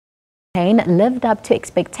Lived up to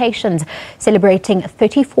expectations, celebrating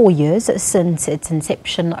 34 years since its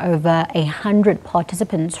inception. Over 100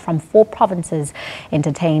 participants from 4 provinces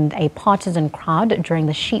entertained a partisan crowd during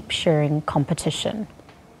the sheep shearing competition.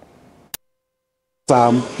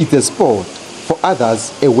 Some, it's a sport. For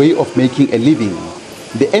others, a way of making a living.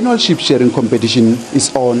 The annual sheep shearing competition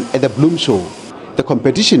is on at the Bloemfontein. The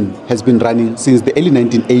competition has been running since the early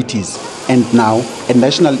 1980s and now a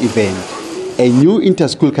national event. A new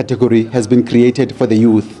inter-school category has been created for the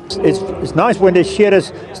youth. It's nice when the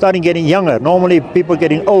shearers starting getting younger. Normally people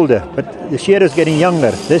getting older, but the shearers getting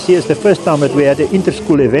younger. This year is the first time that we had an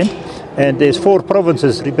inter-school event, and there's 4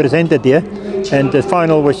 provinces represented here, and the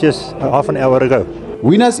final was just half an hour ago.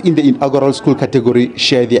 Winners in the inaugural school category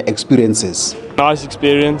share their experiences. Nice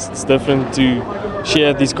experience. It's different to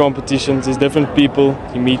share these competitions. There's different people.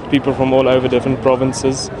 You meet people from all over different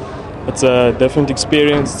provinces. It's a different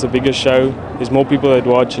experience, it's a bigger show, there's more people that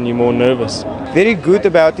watch and you're more nervous. Very good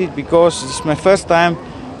about it because it's my first time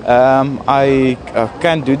I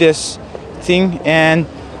can do this thing and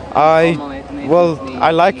I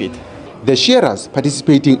like it. The shearers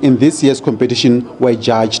participating in this year's competition were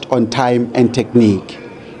judged on time and technique.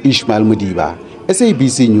 Ishmael Mudiba,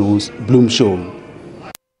 SABC News, Bloemfontein.